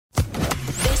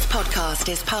podcast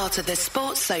is part of the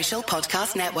Sports Social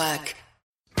Podcast Network.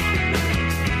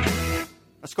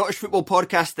 A Scottish football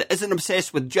podcast that isn't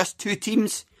obsessed with just two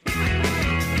teams,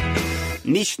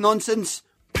 niche nonsense,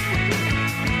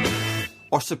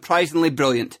 or surprisingly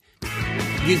brilliant.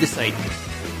 You decide.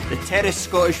 The Terrace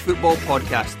Scottish Football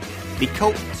Podcast. The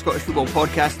cult Scottish football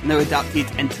podcast now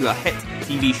adapted into a hit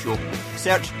TV show.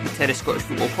 Search the Terrace Scottish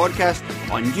Football Podcast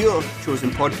on your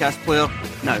chosen podcast player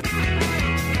now.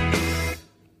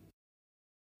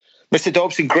 Mr.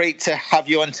 Dobson, great to have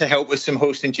you on to help with some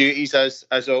hosting duties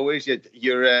as always.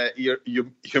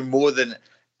 You're more than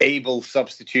able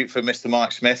substitute for Mr.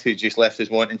 Mark Smith, who just left us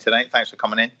wanting tonight. Thanks for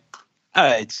coming in.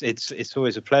 It's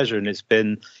always a pleasure, and it's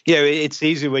been it's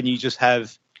easy when you just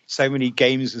have so many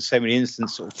games and so many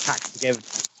instances sort of packed together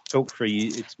to talk through.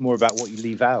 It's more about what you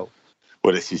leave out.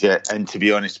 Well, this is it. And to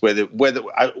be honest, whether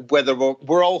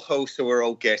we're all hosts or we're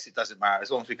all guests, it doesn't matter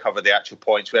as long as we cover the actual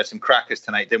points. We had some crackers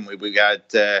tonight, didn't we? We had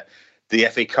the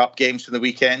FA Cup games from the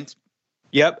weekend.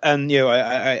 Yep, and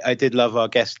I did love our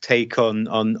guest take on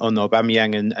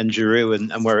Aubameyang and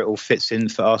Giroud and where it all fits in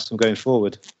for Arsenal going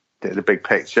forward. The big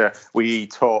picture. We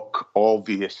talk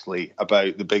obviously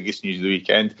about the biggest news of the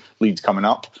weekend, Leeds coming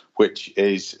up, which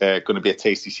is going to be a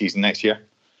tasty season next year.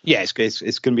 Yeah, it's going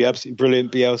to be absolutely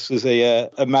brilliant. Bielsa's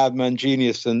a madman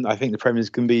genius, and I think the Premier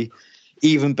League can be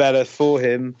even better for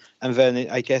him. And then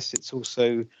I guess it's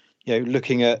also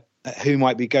looking at who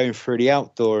might be going through the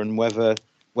outdoor and whether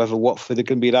Watford are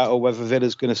going to be that or whether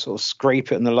Villa's going to sort of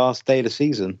scrape it in the last day of the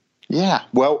season. Yeah,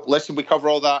 well, listen, we cover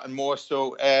all that and more.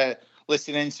 So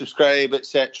listen in, subscribe,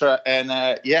 etc. And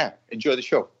enjoy the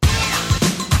show.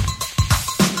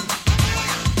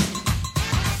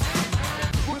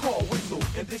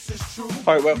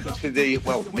 All right, welcome to the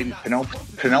maybe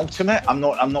penultimate. I'm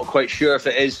not quite sure if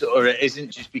it is or it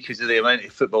isn't, just because of the amount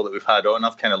of football that we've had on.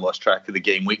 I've kind of lost track of the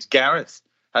game weeks. Gareth,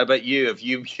 how about you? Have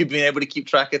you been able to keep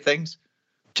track of things?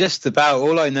 Just about.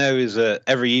 All I know is that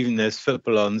every evening there's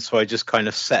football on, so I just kind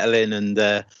of settle in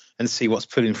and see what's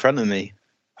put in front of me.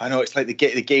 I know it's like the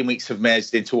game weeks have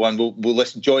merged into one. We'll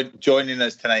listen. Joining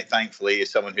us tonight, thankfully,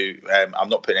 is someone who I'm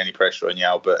not putting any pressure on you,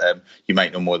 Al, but you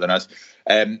might know more than us.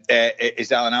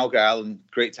 Is Alan Algar. Alan,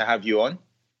 great to have you on.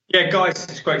 Yeah, guys,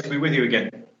 it's great to be with you again.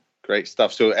 Great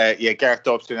stuff. So, Gareth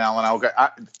Dobson and Alan Algar.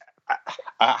 I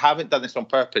haven't done this on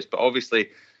purpose, but obviously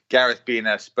Gareth being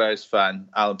a Spurs fan,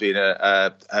 Alan being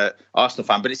a Arsenal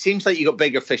fan, but it seems like you got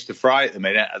bigger fish to fry at the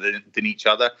minute than each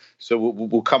other. So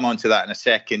we'll come on to that in a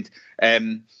second.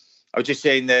 I was just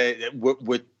saying that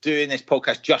we're doing this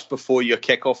podcast just before your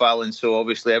kickoff, Alan. So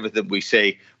obviously everything we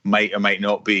say might or might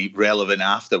not be relevant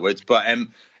afterwards. But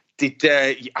you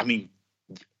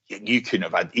couldn't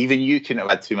have had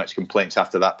too much complaints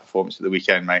after that performance of the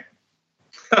weekend, mate.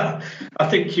 I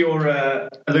think you're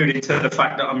alluding to the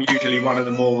fact that I'm usually one of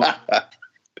the more...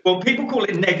 Well, people call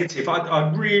it negative.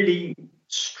 I really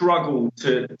struggle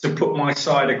to put my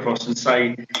side across and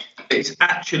say it's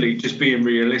actually just being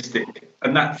realistic.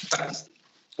 And that's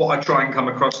what I try and come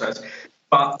across as.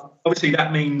 But obviously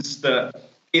that means that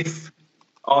if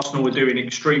Arsenal were doing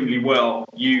extremely well,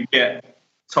 you get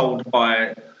told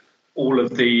by all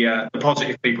of the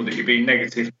positive people that you're being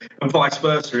negative, and vice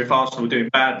versa. If Arsenal are doing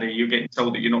badly, you're getting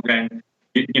told that you're not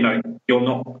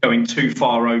going too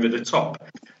far over the top.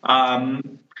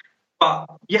 But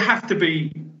you have to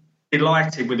be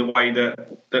delighted with the way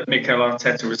that Mikel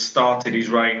Arteta has started his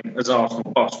reign as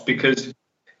Arsenal boss, because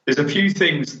there's a few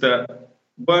things that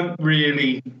weren't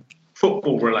really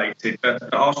football related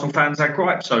that Arsenal fans had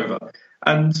gripes over,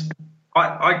 and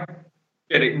I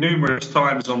get it numerous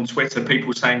times on Twitter,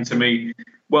 people saying to me,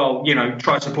 well,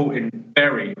 try supporting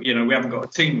Bury. We haven't got a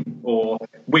team, or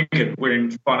Wigan, we're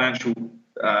in financial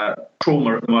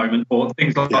trauma at the moment, or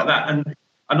things like that. And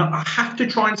I have to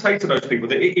try and say to those people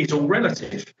that it is all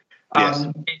relative. Yes.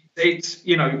 It's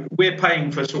we're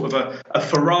paying for sort of a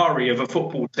Ferrari of a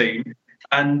football team.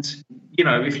 And,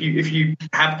 if you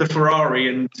have the Ferrari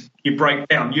and you break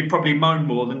down, you'd probably moan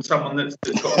more than someone that's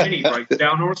got a mini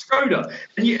breakdown or a Skoda.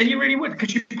 And you really would,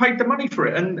 because you paid the money for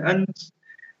it. And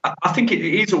I think it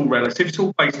is all relative. It's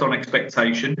all based on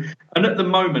expectation. And at the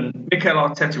moment, Mikel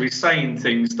Arteta is saying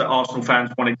things that Arsenal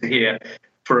fans wanted to hear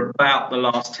for about the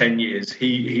last 10 years.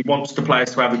 He wants the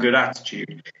players to have a good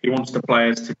attitude. He wants the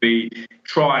players to be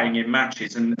trying in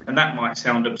matches. And that might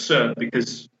sound absurd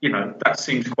because, that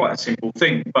seems quite a simple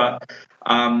thing. But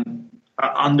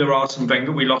under Arsene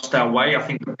Wenger, we lost our way. I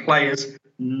think the players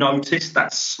noticed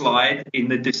that slide in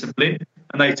the discipline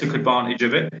and they took advantage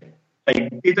of it. They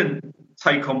didn't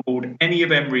take on board any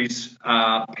of Emery's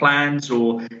plans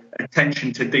or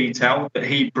attention to detail that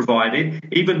he provided,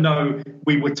 even though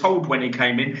we were told when he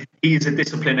came in he is a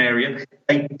disciplinarian.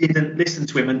 They didn't listen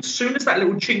to him. And as soon as that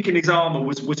little chink in his armour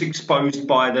was exposed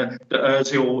by the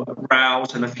Ozil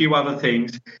rows and a few other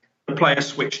things, the players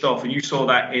switched off. And you saw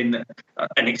that and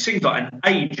it seems like an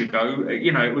age ago.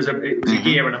 It was a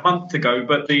year and a month ago.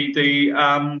 But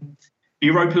the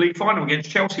Europa League final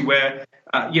against Chelsea, where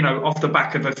off the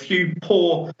back of a few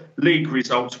poor league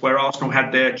results, where Arsenal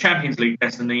had their Champions League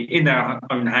destiny in their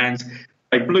own hands,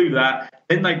 they blew that.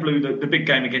 Then they blew the big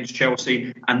game against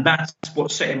Chelsea, and that's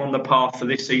what set him on the path for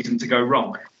this season to go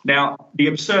wrong. Now, the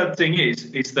absurd thing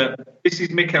is that this is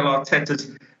Mikel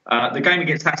Arteta's. The game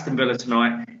against Aston Villa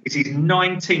tonight is his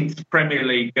 19th Premier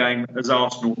League game as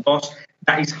Arsenal boss.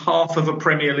 That is half of a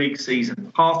Premier League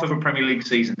season. Half of a Premier League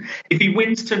season. If he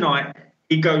wins tonight,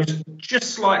 he goes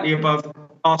just slightly above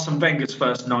Arsene Wenger's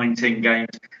first 19 games.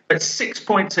 But 6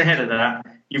 points ahead of that,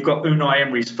 you've got Unai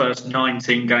Emery's first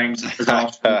 19 games as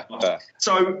Arsenal boss.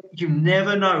 So you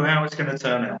never know how it's going to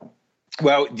turn out.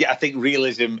 Well, yeah, I think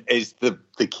realism is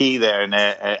the key there. And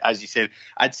as you said,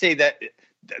 I'd say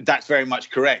that's very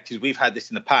much correct, because we've had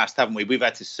this in the past, haven't we? We've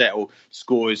had to settle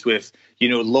scores with,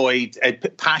 Lloyd,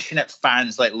 passionate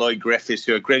fans like Lloyd Griffiths,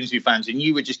 who are Grimsby fans, and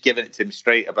you were just giving it to him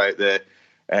straight about the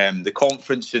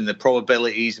conference and the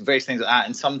probabilities and various things like that.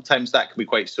 And sometimes that can be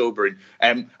quite sobering.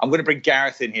 I'm going to bring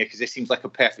Gareth in here because this seems like a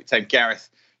perfect time. Gareth,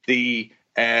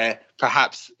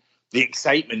 perhaps the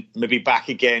excitement maybe back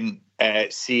again,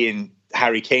 seeing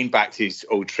Harry Kane back to his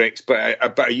old tricks.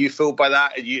 But are you fooled by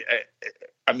that? Are you?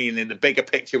 In the bigger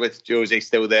picture with Jose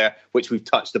still there, which we've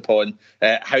touched upon,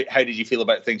 how did you feel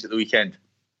about things at the weekend?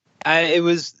 It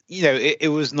was, it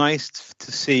was nice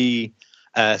to see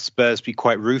Spurs be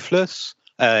quite ruthless.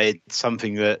 It's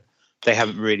something that they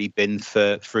haven't really been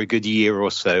for a good year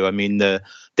or so.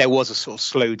 There was a sort of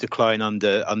slow decline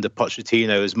under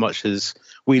Pochettino. As much as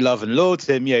we love and laud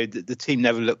him, the team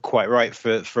never looked quite right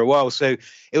for a while. So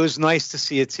it was nice to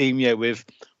see a team, with,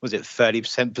 was it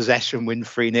 30% possession, win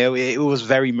 3-0. It was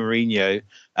very Mourinho.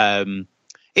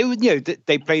 It was,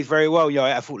 they played very well.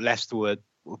 I thought Leicester were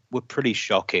pretty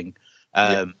shocking.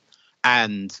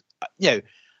 And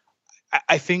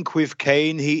I think with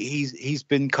Kane, he's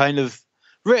been kind of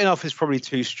written off as probably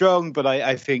too strong, but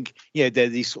I think there are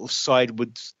these sort of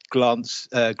sideways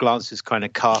glances kind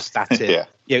of cast at it.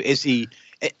 Yeah.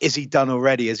 Is he done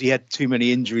already? Has he had too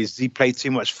many injuries? Has he played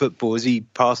too much football? Has he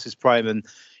past his prime? And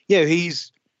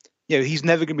he's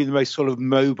never going to be the most sort of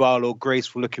mobile or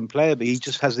graceful looking player, but he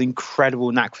just has an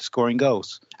incredible knack for scoring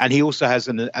goals, and he also has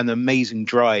an amazing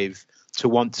drive to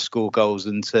want to score goals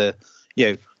and to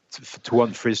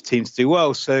want for his team to do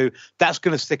well. So that's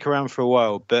going to stick around for a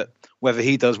while, but whether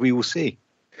he does, we will see.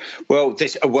 Well,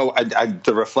 and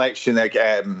the reflection,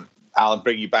 Alan,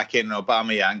 bring you back in on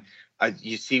Aubameyang.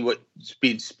 You see what's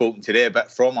been spoken today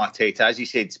about from Arteta, as you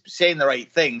said, saying the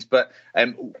right things. But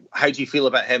how do you feel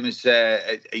about him as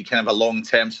a kind of a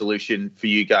long-term solution for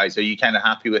you guys? Are you kind of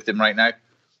happy with him right now?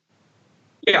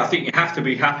 Yeah, I think you have to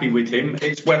be happy with him.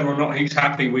 It's whether or not he's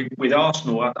happy with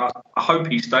Arsenal. I hope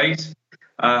he stays.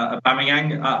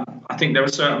 Aubameyang, I think there are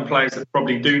certain players that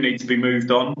probably do need to be moved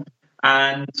on.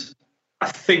 And I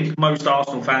think most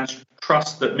Arsenal fans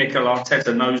trust that Mikel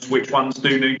Arteta knows which ones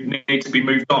do need to be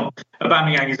moved on.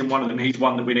 Aubameyang isn't one of them. He's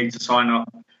one that we need to sign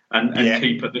up and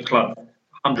keep at the club.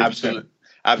 100%.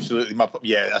 Absolutely.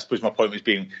 I suppose my point was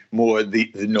being more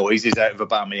the noises out of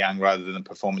Aubameyang rather than the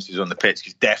performances on the pitch,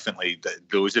 because definitely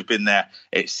those have been there.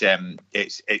 It's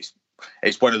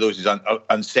one of those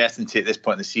uncertainty at this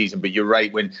point in the season. But you're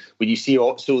right, when you see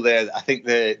Otso there, I think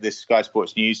the Sky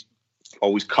Sports News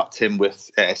always cut him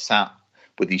with sat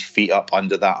with his feet up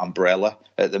under that umbrella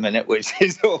at the minute, which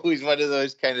is always one of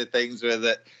those kind of things where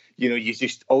that, you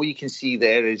just, all you can see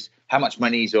there is how much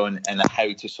money he's on and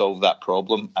how to solve that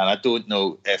problem. And I don't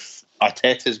know if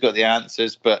Arteta's got the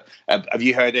answers, but have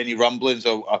you heard any rumblings,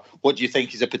 or what do you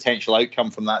think is a potential outcome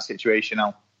from that situation,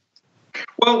 Al?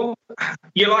 Well,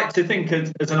 you like to think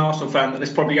as an Arsenal fan that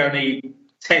there's probably only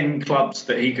 10 clubs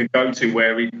that he could go to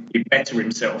where he'd better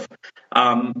himself.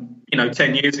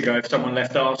 10 years ago, if someone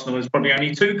left Arsenal, there's probably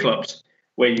only 2 clubs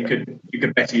where you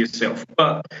could better yourself.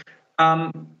 But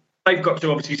they've got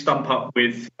to obviously stump up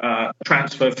with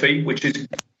transfer fee, which is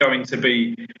going to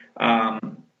be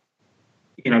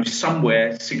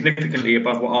somewhere significantly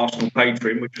above what Arsenal paid for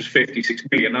him, which was 56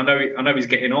 million. I know he's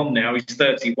getting on now. He's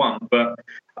 31, but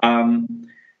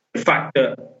the fact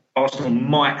that Arsenal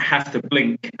might have to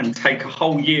blink and take a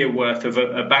whole year worth of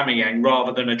Aubameyang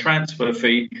rather than a transfer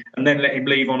fee and then let him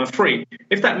leave on a free.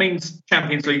 If that means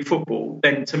Champions League football,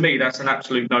 then to me that's an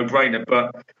absolute no-brainer.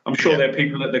 But I'm sure there are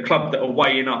people at the club that are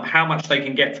weighing up how much they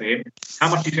can get for him, how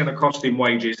much he's going to cost in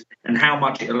wages, and how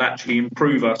much it'll actually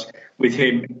improve us with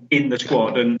him in the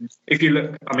squad. And if you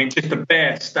look, I mean, just the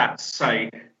bare stats say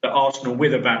that Arsenal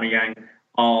with Aubameyang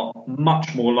are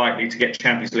much more likely to get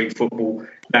Champions League football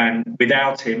than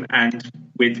without him, and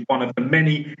with one of the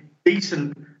many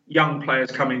decent young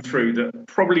players coming through that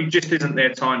probably just isn't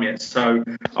their time yet. So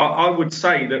I would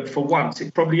say that for once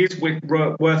it probably is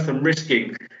worth them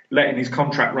risking letting his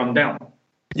contract run down.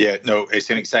 Yeah, no, it's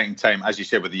an exciting time, as you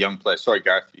said, with the young players. Sorry,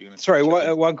 Gareth. Sorry,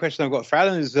 one question I've got for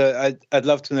Alan is I'd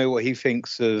love to know what he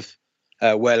thinks of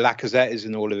where Lacazette is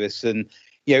in all of this, and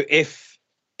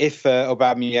if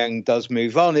Aubameyang does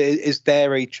move on, is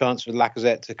there a chance for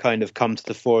Lacazette to kind of come to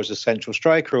the fore as a central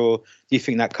striker, or do you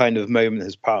think that kind of moment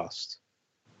has passed?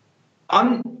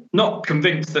 I'm not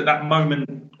convinced that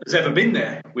moment has ever been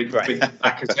there with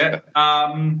Lacazette.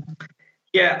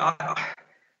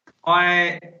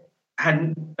 I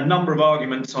had a number of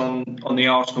arguments on the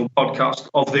Arsenal podcast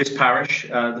of this parish,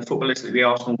 the Footballistically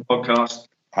Arsenal podcast,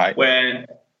 where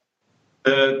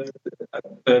the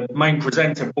main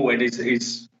presenter, Boyd,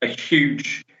 is a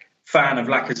huge fan of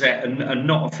Lacazette and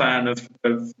not a fan of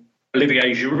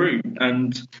Olivier Giroud.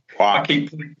 And I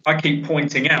keep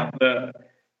pointing out that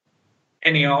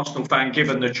any Arsenal fan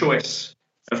given the choice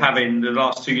of having the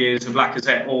last 2 years of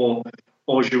Lacazette or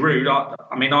Giroud,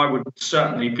 I would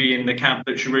certainly be in the camp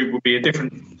that Giroud would be a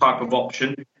different type of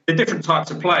option. They're different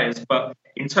types of players, but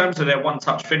in terms of their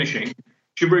one-touch finishing,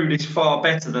 Giroud is far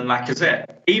better than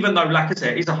Lacazette, even though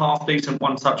Lacazette is a half-decent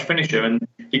one-touch finisher and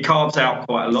he carves out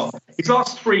quite a lot. His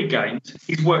last 3 games,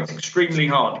 he's worked extremely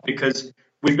hard because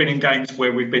we've been in games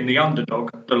where we've been the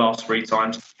underdog the last 3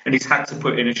 times and he's had to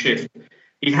put in a shift.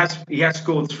 He has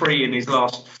scored 3 in his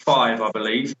last 5, I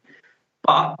believe,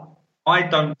 but I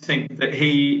don't think that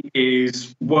he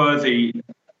is worthy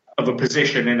of a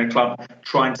position in a club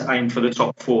trying to aim for the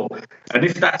top 4. And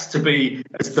if that's to be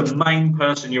as the main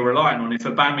person you're relying on, if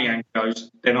Aubameyang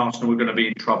goes, then Arsenal are going to be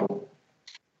in trouble.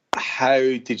 How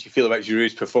did you feel about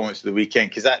Giroud's performance of the weekend?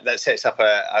 Because that sets up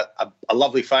a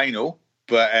lovely final.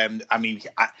 But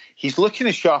he's looking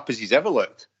as sharp as he's ever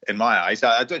looked in my eyes.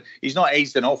 He's not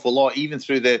aged an awful lot, even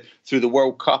through the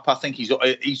World Cup. I think he's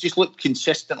just looked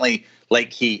consistently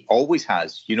like he always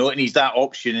has, and he's that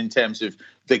option in terms of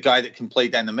the guy that can play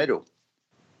down the middle.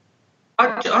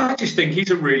 I just think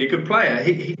he's a really good player.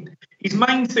 His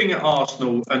main thing at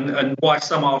Arsenal and why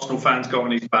some Arsenal fans got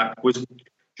on his back was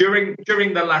during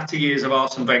the latter years of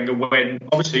Arsene Wenger, when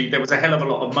obviously there was a hell of a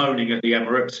lot of moaning at the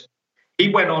Emirates. He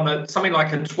went on something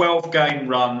like a 12-game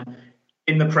run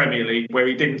in the Premier League where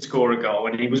he didn't score a goal,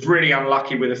 and he was really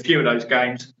unlucky with a few of those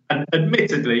games. And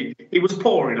admittedly, he was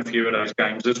poor in a few of those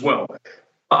games as well.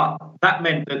 But that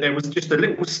meant that there was just a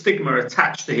little stigma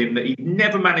attached to him that he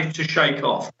never managed to shake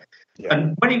off. Yeah.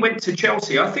 And when he went to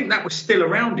Chelsea, I think that was still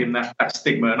around him, that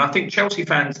stigma. And I think Chelsea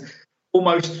fans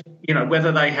almost,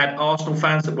 whether they had Arsenal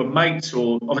fans that were mates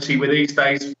or obviously with these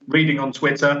days reading on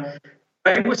Twitter,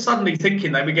 they were suddenly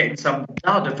thinking they were getting some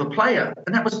dud of a player.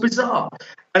 And that was bizarre.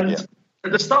 And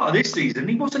at the start of this season,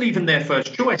 he wasn't even their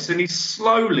first choice. And he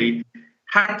slowly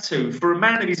had to, for a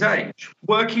man of his age,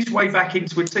 work his way back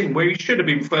into a team where he should have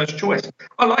been first choice.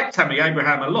 I like Tammy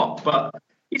Abraham a lot, but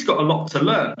he's got a lot to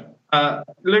learn.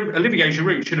 Olivier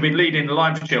Giroud should have been leading the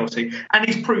line for Chelsea, and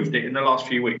he's proved it in the last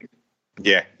few weeks.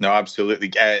 Yeah, no, absolutely.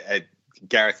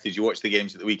 Gareth, did you watch the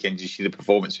games at the weekend? Did you see the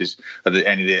performances of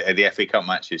any of the FA Cup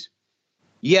matches?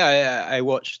 Yeah, I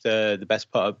watched the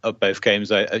best part of both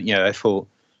games. I thought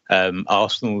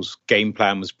Arsenal's game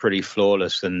plan was pretty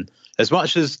flawless, and as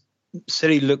much as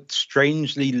City looked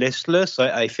strangely listless,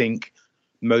 I think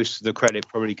most of the credit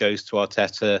probably goes to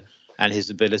Arteta and his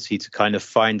ability to kind of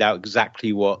find out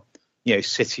exactly what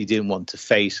City didn't want to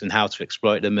face and how to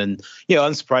exploit them. And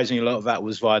unsurprisingly, a lot of that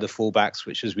was via the fullbacks,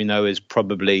 which, as we know, is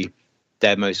probably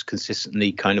their most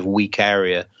consistently kind of weak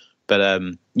area. But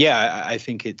I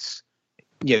think it's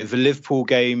the Liverpool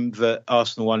game that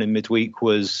Arsenal won in midweek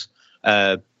was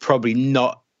probably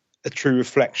not a true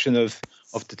reflection of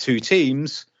the two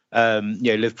teams.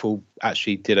 Liverpool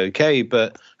actually did okay,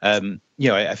 but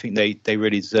I think they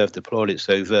really deserved the plaudits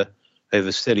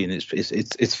over City, and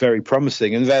it's very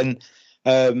promising. And then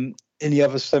in the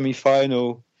other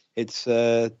semi-final, it's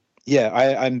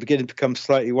I'm beginning to become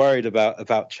slightly worried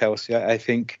about Chelsea. I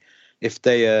think if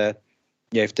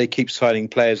they keep signing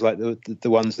players like the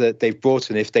ones that they've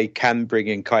brought in, if they can bring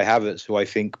in Kai Havertz, who I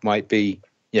think might be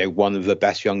one of the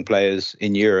best young players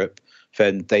in Europe,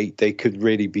 then they could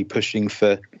really be pushing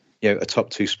for a top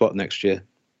 2 spot next year.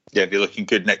 Yeah, they're looking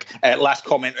good, Nick. Last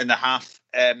comment in the half,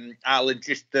 Alan,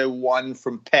 just the one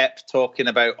from Pep talking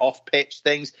about off-pitch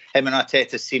things. Him and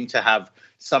Arteta seem to have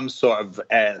some sort of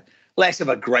less of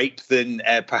a gripe than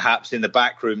perhaps in the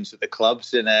back rooms at the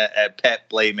clubs, and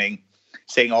Pep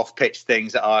saying off-pitch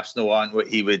things at Arsenal aren't what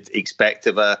he would expect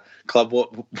of a club.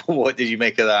 What did you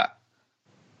make of that?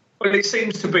 Well, it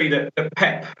seems to be that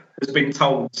Pep has been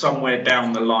told somewhere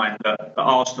down the line that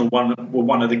Arsenal were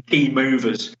one of the key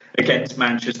movers against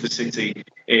Manchester City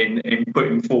in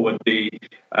putting forward the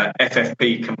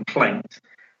FFP complaint.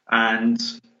 And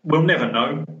we'll never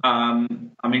know.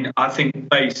 I think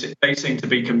they seem to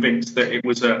be convinced that it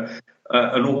was an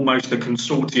almost a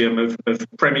consortium of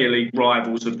Premier League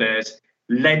rivals of theirs,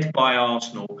 led by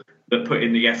Arsenal, that put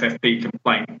in the FFP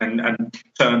complaint and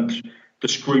turned the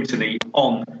scrutiny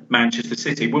on Manchester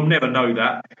City. We'll never know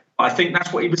that. I think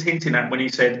that's what he was hinting at when he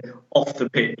said off the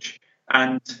pitch.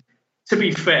 And to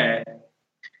be fair,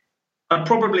 I'd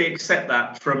probably accept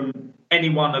that from any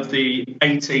one of the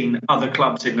 18 other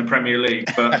clubs in the Premier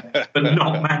League, but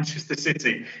not Manchester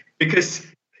City. Because,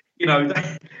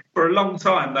 for a long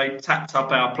time, they tapped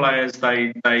up our players.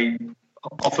 They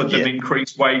offered them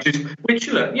increased wages, which,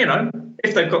 look,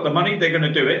 if they've got the money, they're going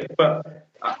to do it. But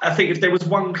I think if there was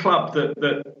one club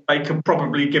that they could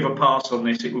probably give a pass on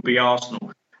this, it would be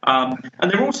Arsenal. And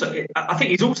I think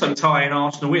he's also tying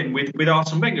Arsenal in with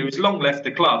Arsene Wenger, who's long left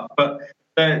the club. But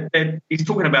he's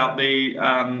talking about the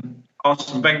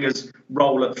Arsene Wenger's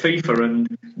role at FIFA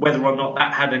and whether or not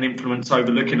that had an influence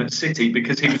over looking at City,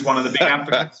 because he was one of the big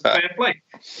advocates of fair play,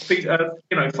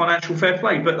 financial fair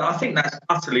play. But I think that's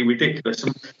utterly ridiculous.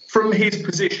 And from his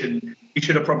position, he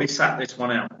should have probably sat this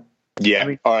one out.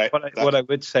 Yeah, all right. What I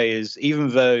would say is, even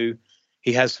though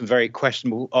he has some very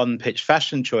questionable on-pitch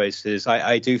fashion choices,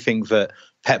 I do think that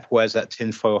Pep wears that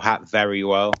tinfoil hat very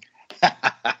well.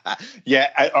 Yeah,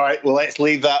 all right. Well, let's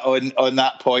leave that on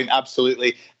that point.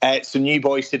 Absolutely. Some new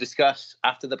boys to discuss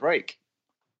after the break.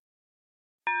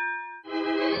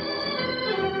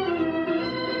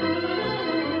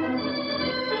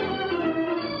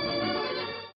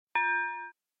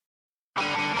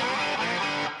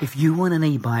 If you want an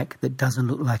e-bike that doesn't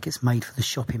look like it's made for the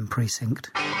shopping precinct,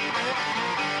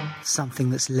 something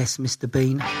that's less Mr.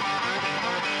 Bean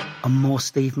and more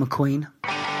Steve McQueen,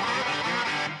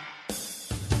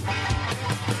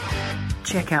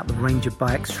 check out the range of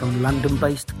bikes from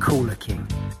London-based Cooler King.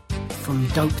 From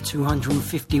dope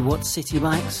 250-watt city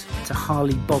bikes to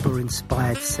Harley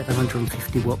Bobber-inspired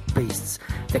 750-watt beasts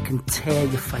that can tear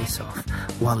your face off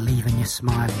while leaving your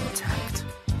smile intact.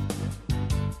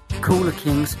 Cooler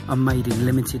Kings are made in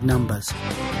limited numbers,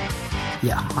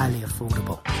 yet highly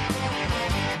affordable.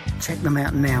 Check them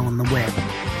out now on the web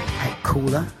at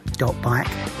cooler.bike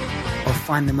or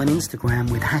find them on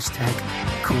Instagram with hashtag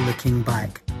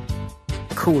CoolerKingBike.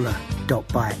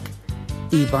 Cooler.bike.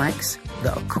 E-bikes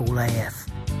that are cool AF.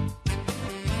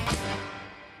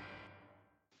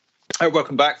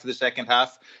 Welcome back for the second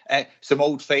half. Some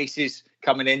old faces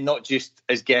coming in, not just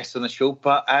as guests on the show,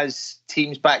 but as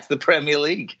teams back to the Premier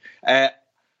League. I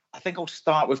think I'll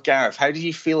start with Gareth. How do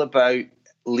you feel about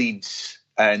Leeds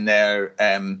and their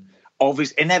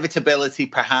obvious inevitability,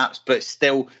 perhaps, but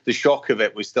still the shock of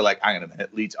it was still like, hang on a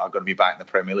minute, Leeds are going to be back in the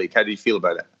Premier League. How do you feel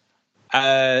about it?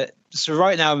 So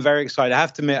right now I'm very excited. I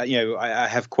have to admit, I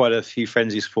have quite a few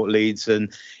friends who support Leeds,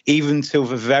 and even till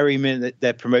the very minute that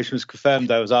their promotion was confirmed,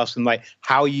 I was asking, like,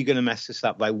 how are you going to mess this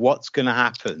up? Like, what's going to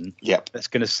happen that's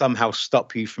going to somehow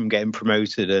stop you from getting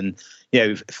promoted? And,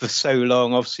 for so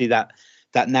long, obviously that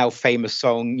now famous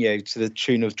song, to the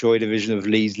tune of Joy Division of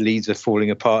Leeds are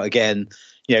falling apart again,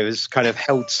 has kind of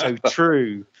held so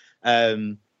true.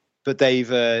 But they've,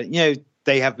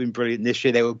 they have been brilliant this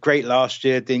year. They were great last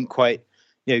year, didn't quite,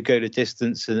 go the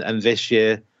distance, and this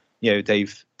year,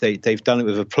 they've done it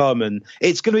with aplomb, and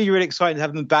it's going to be really exciting to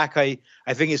have them back. I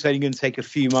think it's only going to take a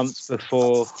few months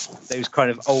before those kind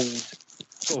of old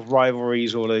sort of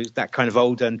rivalries or that kind of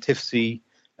old antipathy,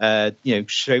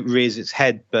 rears its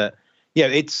head. But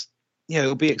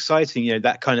it'll be exciting.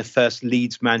 That kind of first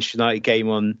Leeds Manchester United game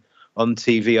on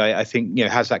TV, I think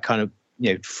has that kind of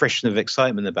freshen of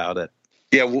excitement about it.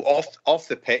 Yeah, well, off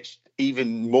the pitch,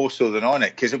 even more so than on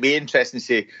it, because it'll be interesting to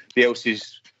see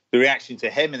the reaction to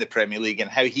him in the Premier League and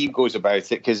how he goes about it,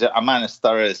 because a man as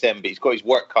thorough as him, but he's got his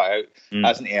work cut out,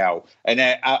 hasn't he, Al? And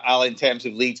Al, in terms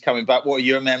of Leeds coming back, what are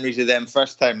your memories of them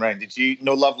first time round? Did you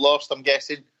no love lost, I'm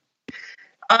guessing?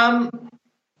 I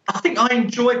think I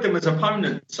enjoyed them as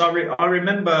opponents. I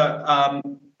remember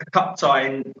a cup tie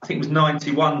in, I think it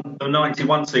was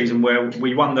 91 season, where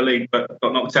we won the league but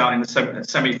got knocked out in the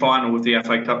semi-final of the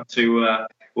FA Cup to,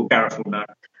 Gareth will know.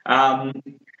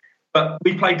 But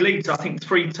we played Leeds, I think,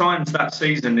 3 times that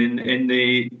season in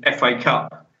the FA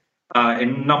Cup, in a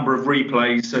number of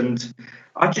replays. And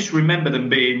I just remember them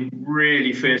being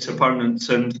really fierce opponents.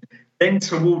 And then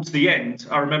towards the end,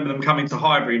 I remember them coming to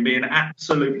Highbury and being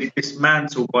absolutely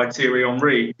dismantled by Thierry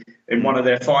Henry in one of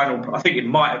their final, I think it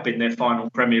might have been their final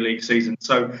Premier League season.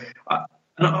 So,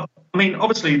 I mean,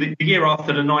 obviously, the year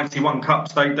after the 91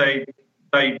 Cups, they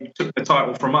took the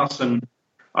title from us, and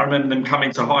I remember them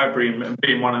coming to Highbury and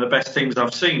being one of the best teams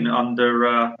I've seen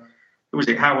under, who was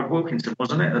it, Howard Wilkinson,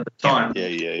 wasn't it, at the time?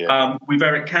 Yeah. With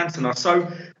Eric Cantona.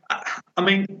 So, I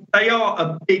mean, they are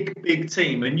a big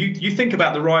team. And you think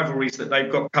about the rivalries that they've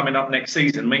got coming up next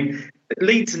season. I mean,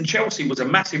 Leeds and Chelsea was a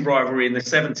massive rivalry in the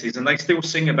 70s, and they still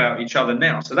sing about each other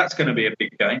now. So that's going to be a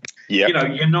big game. Yep. You know,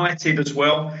 United as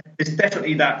well. There's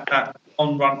definitely that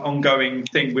ongoing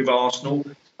thing with Arsenal.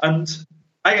 And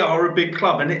they are a big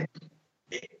club. And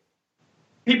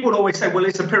people would always say, well,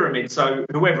 it's a pyramid, so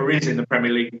whoever is in the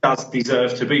Premier League does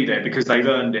deserve to be there because they've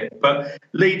earned it. But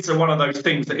Leeds are one of those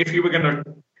things that if you're going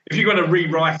to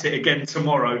rewrite it again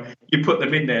tomorrow, you put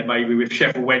them in there maybe with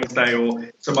Sheffield Wednesday or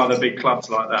some other big clubs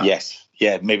like that. Yes.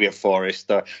 Yeah, maybe a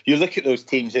Forest. Or you look at those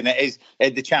teams, and it is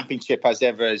the Championship, as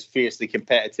ever, is fiercely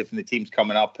competitive, and the teams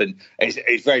coming up, and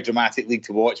it's very dramatic league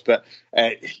to watch. But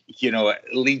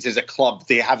Leeds as a club,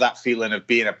 they have that feeling of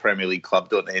being a Premier League club,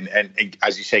 don't they? And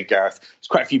as you say, Gareth, there's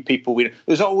quite a few people.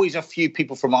 There's always a few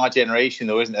people from our generation,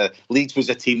 though, isn't there? Leeds was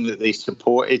a team that they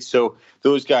supported, so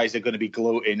those guys are going to be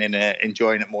gloating and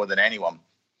enjoying it more than anyone.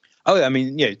 Oh, I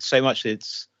mean, so much.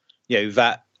 It's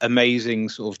that amazing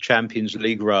sort of Champions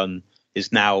League run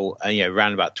is now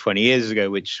around about 20 years ago,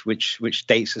 which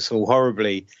dates us all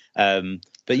horribly. But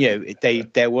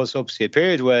there was obviously a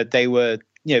period where they were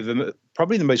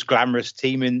probably the most glamorous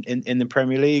team in the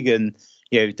Premier League, and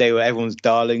they were everyone's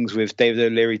darlings, with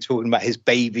David O'Leary talking about his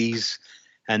babies,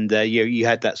 and you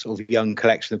had that sort of young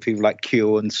collection of people like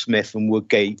Kewell and Smith and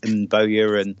Woodgate and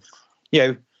Bowyer, and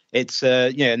it's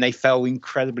and they fell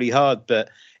incredibly hard, but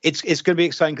it's going to be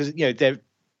exciting because they're,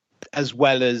 as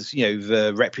well as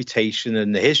the reputation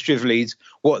and the history of Leeds,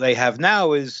 what they have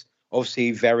now is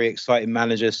obviously very exciting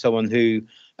manager, someone who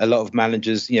a lot of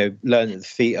managers learn at the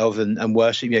feet of and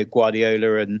worship.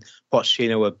 Guardiola and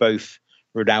Pochettino are both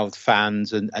renowned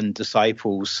fans and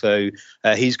disciples, so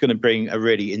he's going to bring a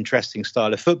really interesting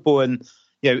style of football. And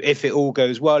if it all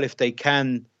goes well, if they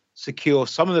can secure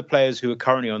some of the players who are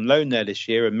currently on loan there this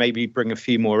year and maybe bring a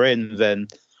few more in, then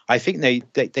I think they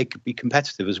could be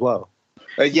competitive as well.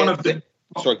 One of the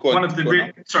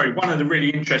really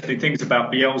interesting things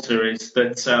about Bielsa is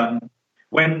that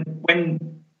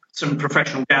when some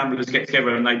professional gamblers get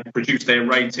together and they produce their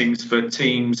ratings for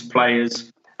teams,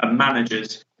 players, and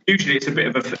managers, usually it's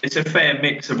a fair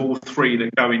mix of all three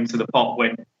that go into the pot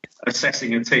when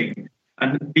assessing a team.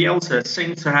 And Bielsa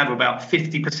seems to have about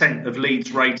 50% of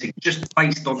Leeds' rating just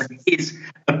based on his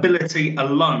ability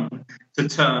alone to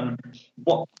turn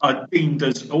what are deemed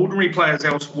as ordinary players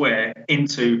elsewhere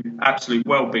into absolute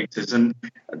well-beaters. And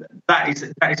that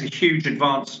is a huge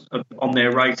advance on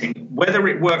their rating. Whether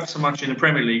it works so much in the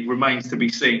Premier League remains to be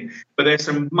seen. But there's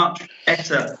some much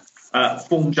better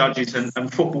form judges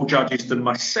and football judges than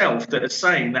myself that are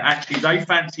saying that actually they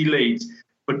fancy Leeds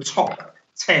for top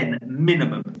 10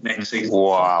 minimum next season.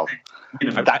 Wow.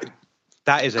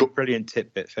 That is a brilliant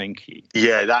tidbit. Thank you.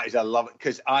 Yeah, that is. I love it,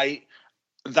 because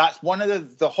that's one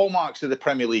of the hallmarks of the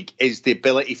Premier League, is the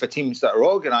ability for teams that are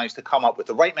organised to come up with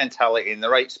the right mentality and the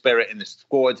right spirit in the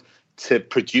squad to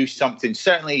produce something.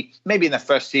 Certainly, maybe in the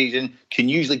first season, can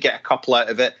usually get a couple out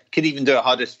of it, could even do a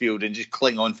Huddersfield and just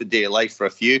cling on for dear life for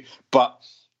a few. But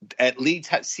Leeds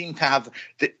seem to have,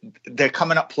 they're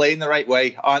coming up playing the right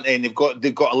way, aren't they? And they've got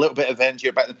a little bit of energy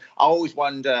about them. I always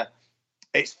wonder,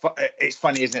 it's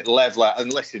funny, isn't it, the level?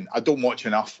 And listen, I don't watch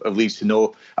enough of Leeds to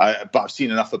know, but I've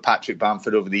seen enough of Patrick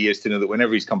Bamford over the years to know that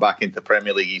whenever he's come back into the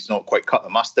Premier League, he's not quite cut the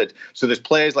mustard. So there's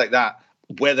players like that,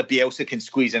 whether Bielsa can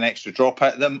squeeze an extra drop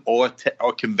out of them or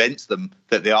convince them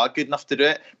that they are good enough to do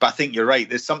it. But I think you're right.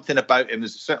 There's something about him.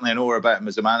 There's certainly an aura about him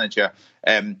as a manager,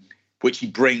 which he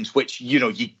brings, which,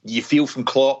 you feel from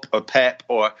Klopp or Pep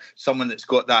or someone that's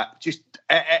got that just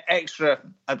extra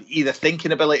either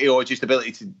thinking ability or just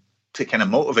ability to kind of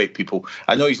motivate people.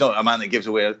 I know he's not a man that gives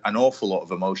away an awful lot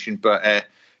of emotion, but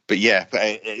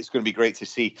it's going to be great to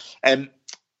see.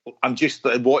 I'm just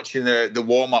watching the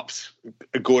warm-ups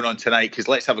going on tonight, because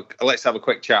let's have a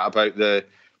quick chat about the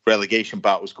relegation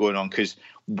battles going on, because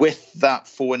with that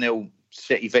 4-0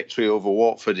 City victory over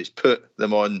Watford. It's put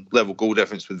them on level goal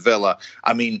difference with Villa.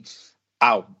 I mean,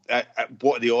 Al,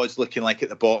 what are the odds looking like at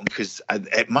the bottom? Because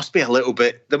it must be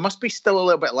there must be still a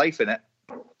little bit of life in it.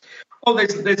 Oh,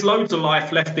 there's loads of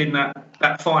life left in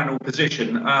that final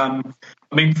position. I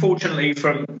mean, fortunately,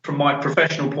 from my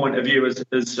professional point of view, as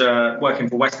working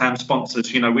for West Ham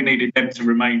sponsors, we needed them to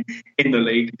remain in the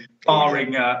league,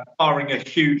 barring a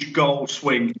huge goal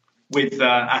swing with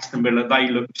Aston Villa. They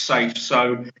looked safe,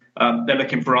 so they're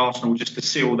looking for Arsenal just to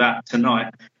seal that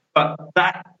tonight. But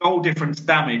that goal difference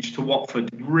damage to Watford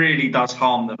really does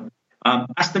harm them.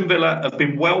 Aston Villa have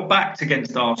been well backed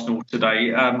against Arsenal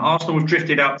today. Arsenal have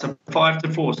drifted out to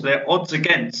 5-4, so their odds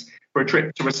against for a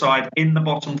trip to a side in the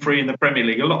bottom three in the Premier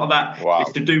League. A lot of that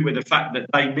is to do with the fact that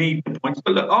they need the points.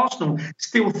 But look, Arsenal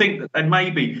still think that they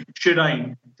maybe should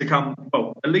aim to come,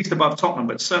 well, at least above Tottenham,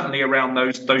 but certainly around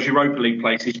those Europa League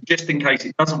places, just in case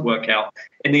it doesn't work out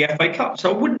in the FA Cup. So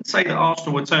I wouldn't say that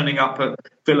Arsenal were turning up at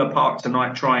Villa Park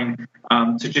tonight trying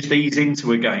to just ease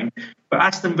into a game. But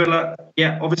Aston Villa,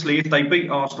 obviously, if they beat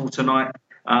Arsenal tonight,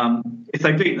 if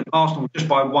they beat Arsenal just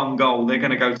by one goal, they're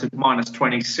going to go to minus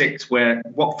 26, where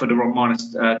Watford are on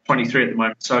minus 23 at the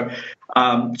moment. So,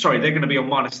 they're going to be on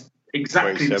minus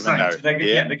exactly the same. So they're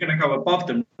going to go above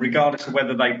them regardless of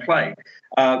whether they play.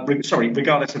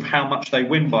 Regardless of how much they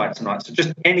win by tonight. So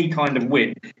just any kind of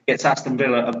win gets Aston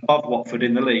Villa above Watford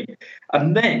in the league.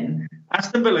 And then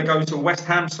Aston Villa go to a West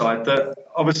Ham side that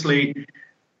obviously,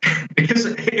 because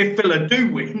if Villa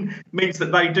do win, means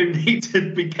that they do need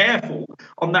to be careful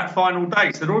on that final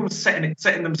day. So they're almost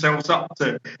setting themselves up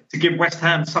to give West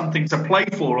Ham something to play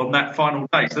for on that final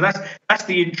day. So that's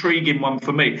the intriguing one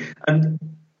for me. And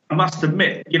I must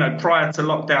admit, prior to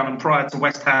lockdown and prior to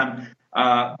West Ham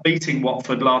beating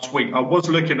Watford last week, I was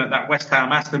looking at that West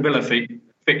Ham Aston Villa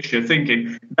fixture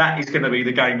thinking that is going to be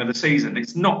the game of the season.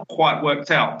 It's not quite worked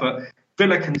out, but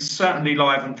Villa can certainly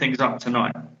liven things up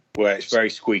tonight. Well, it's very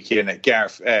squeaky, isn't it?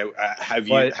 Gareth, how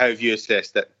have you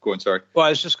assessed it? Go on, sorry. Well, I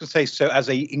was just going to say, so as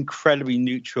an incredibly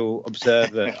neutral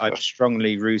observer, I'm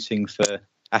strongly rooting for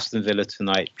Aston Villa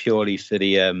tonight, purely for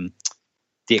the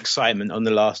excitement on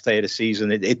the last day of the season.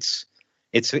 It's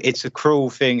a cruel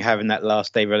thing having that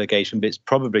last day relegation, but it's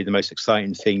probably the most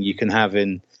exciting thing you can have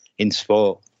in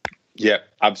sport. Yeah,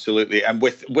 absolutely. And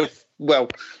with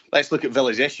let's look at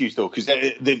Villa's issues though, because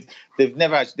they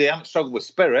haven't struggled with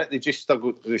spirit.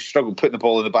 They've struggled putting the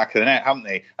ball in the back of the net, haven't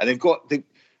they? And they've got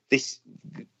this.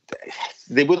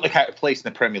 They wouldn't look out of place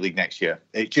in the Premier League next year.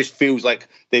 It just feels like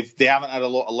they haven't had a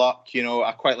lot of luck.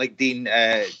 I quite like Dean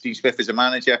Smith as a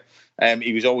manager.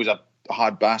 He was always a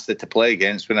hard bastard to play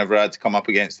against whenever I had to come up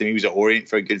against him. He was at Orient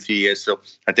for a good few years, so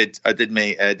I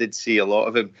did see a lot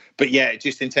of him. But yeah,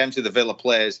 just in terms of the Villa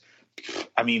players,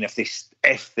 I mean,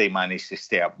 if they manage to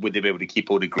stay up, would they be able to keep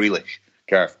hold of Grealish,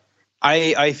 Gareth?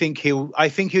 I think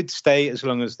he'd stay as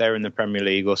long as they're in the Premier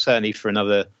League, or certainly for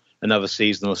another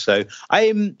season or so.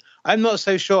 I'm not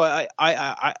so sure.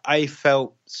 I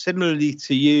felt similarly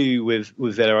to you with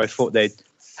Villa. I thought they'd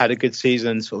had a good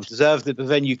season, sort of deserved it, but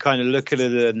then you kind of look at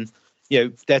it and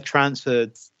their transfer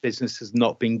business has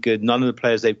not been good. None of the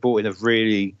players they've brought in have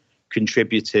really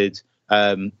contributed.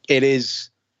 It is,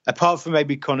 apart from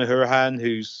maybe Conor Hourihane,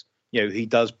 who's he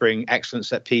does bring excellent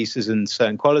set pieces and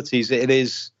certain qualities. It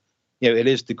is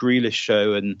the Grealish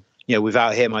show, and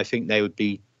without him, I think they'd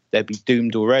be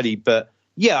doomed already. But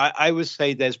yeah, I would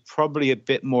say there's probably a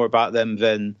bit more about them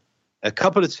than a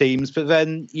couple of teams. But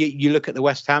then you look at the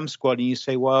West Ham squad and you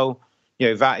say, well,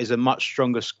 that is a much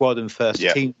stronger squad and first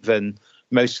team than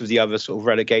most of the other sort of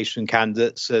relegation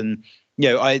candidates. And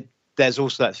there's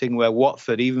also that thing where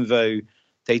Watford, even though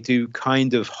they do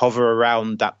kind of hover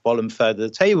around that bottom third of the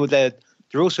table, they're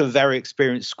also a very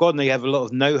experienced squad, and they have a lot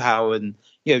of know-how, and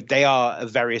they are a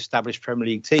very established Premier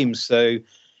League team. So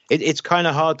it's kind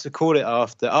of hard to call it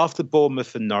after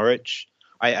Bournemouth and Norwich.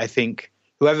 I think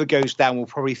whoever goes down will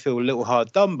probably feel a little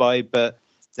hard done by, but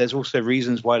there's also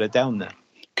reasons why they're down there.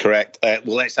 Correct.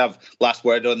 Well, let's have last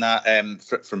word on that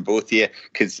from both of you,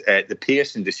 because the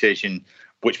Pearson decision,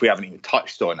 which we haven't even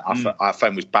touched on, I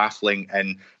found was baffling,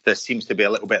 and there seems to be a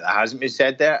little bit that hasn't been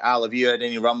said there. Al, have you had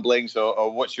any rumblings,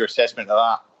 or what's your assessment of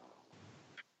that?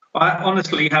 I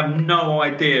honestly have no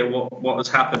idea what has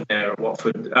happened there at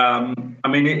Watford. I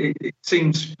mean, it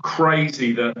seems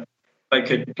crazy that they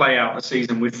could play out a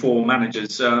season with four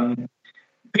managers.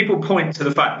 People point to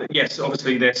the fact that, yes,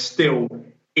 obviously they're still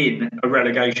in a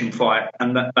relegation fight,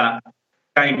 and that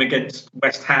game against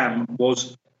West Ham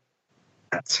was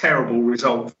a terrible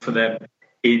result for them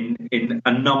in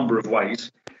a number of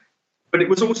ways. But it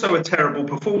was also a terrible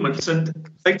performance, and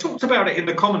they talked about it in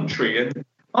the commentary. And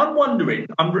I'm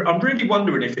really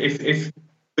wondering if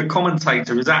the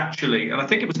commentator is actually, and I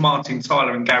think it was Martin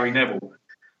Tyler and Gary Neville,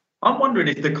 I'm wondering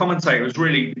if the commentator has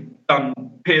really done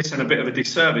Pearson a bit of a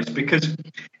disservice, because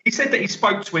he said that he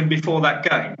spoke to him before that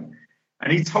game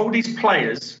and he told his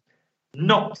players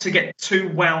not to get too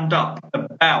wound up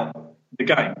about the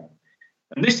game.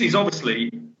 And this is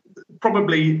obviously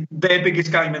probably their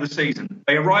biggest game of the season.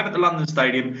 They arrive at the London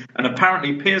Stadium and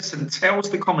apparently Pearson tells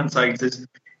the commentators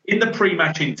in the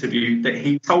pre-match interview that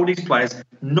he told his players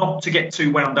not to get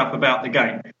too wound up about the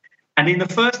game. And in the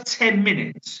first 10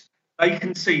 minutes, they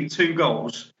concede 2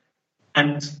 goals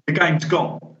and the game's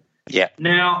gone. Yeah.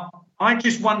 Now, I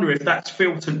just wonder if that's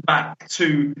filtered back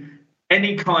to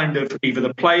any kind of either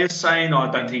the players saying,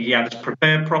 I don't think he had us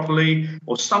prepared properly,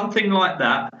 or something like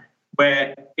that,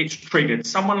 where it's triggered.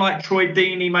 Someone like Troy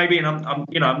Deeney, maybe, and I'm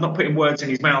not putting words in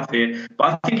his mouth here, but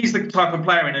I think he's the type of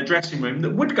player in a dressing room that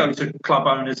would go to club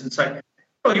owners and say,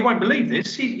 well, you won't believe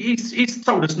this. He's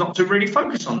told us not to really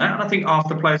focus on that. And I think half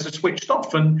the players are switched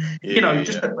off. And,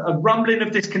 a rumbling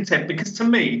of discontent, because to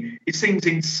me, it seems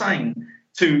insane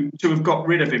to have got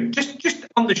rid of him. Just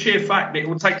on the sheer fact that it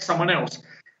will take someone else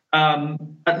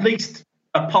at least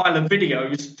a pile of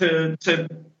videos to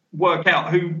work out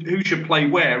who should play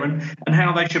where and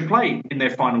how they should play in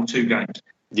their final 2 games.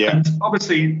 Yeah. And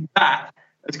obviously that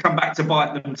has come back to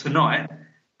bite them tonight.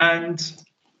 And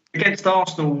against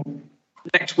Arsenal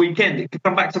next weekend, it could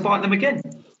come back to bite them again.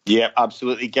 Yeah,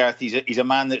 absolutely, Gareth. He's a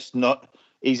man that's not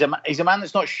he's a man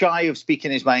that's not shy of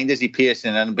speaking his mind, is he,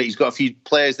 Pearson? But he's got a few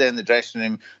players there in the dressing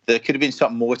room. There could have been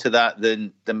something more to that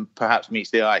than perhaps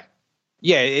meets the eye.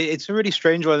 Yeah, it's a really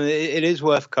strange one. It is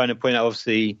worth kind of pointing out.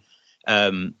 Obviously,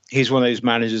 he's one of those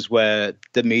managers where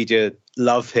the media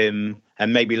love him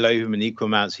and maybe loathe him in equal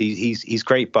amounts. He's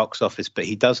great box office, but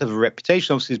he does have a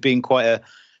reputation, obviously, as being quite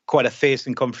a fierce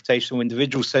and confrontational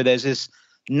individual. So there's this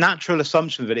natural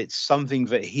assumption that it's something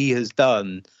that he has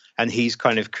done and he's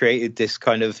kind of created this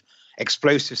kind of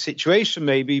explosive situation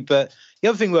maybe. But the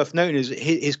other thing worth noting is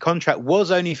his contract was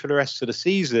only for the rest of the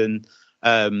season.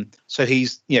 So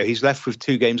he's left with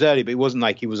 2 games early, but it wasn't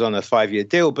like he was on a 5-year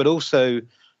deal. But also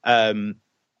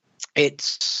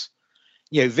it's,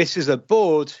 this is a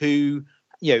board who,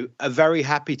 are very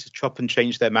happy to chop and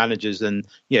change their managers, and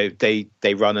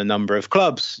they run a number of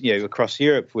clubs across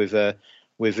Europe with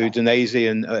Udinese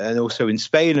and also in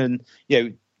Spain, and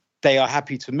they are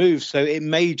happy to move. So it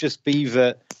may just be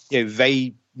that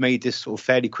they made this sort of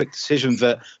fairly quick decision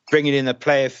that bringing in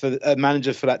a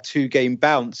manager for that 2-game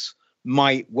bounce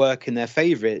might work in their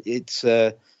favour.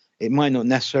 It might not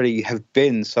necessarily have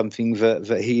been something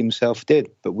that he himself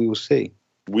did, but we will see.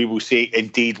 We will see,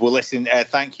 indeed. Well, listen,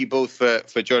 thank you both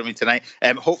for joining me tonight.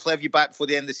 Hopefully I have you back before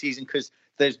the end of the season, because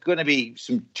there's going to be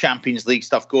some Champions League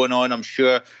stuff going on, I'm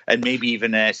sure, and maybe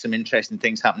even some interesting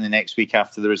things happening next week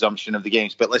after the resumption of the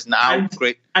games. But listen, Al,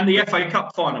 great. And the FA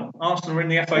Cup final. Arsenal are in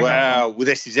the FA Cup. Well,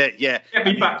 this is it, yeah. Get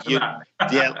me back to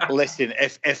that. Yeah, listen,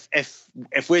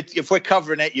 if we're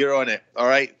covering it, you're on it. All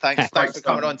right? Thanks for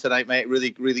coming on tonight, mate.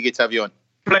 Really, really good to have you on.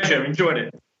 Pleasure. Enjoyed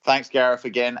it. Thanks, Gareth,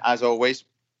 again, as always.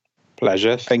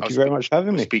 Pleasure. Thank you very much for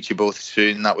having me. Speak to you both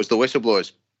soon. That was The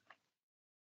Whistleblowers.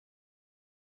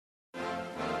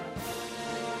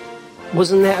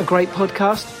 Wasn't that a great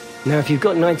podcast? Now, if you've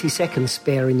got 90 seconds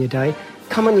spare in your day,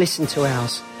 come and listen to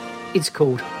ours. It's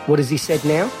called What Has He Said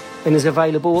Now? And is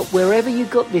available wherever you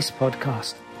got this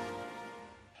podcast.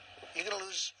 You're going to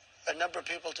lose a number of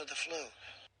people to the flu.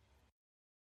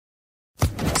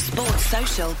 Sports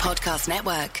Social Podcast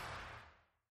Network.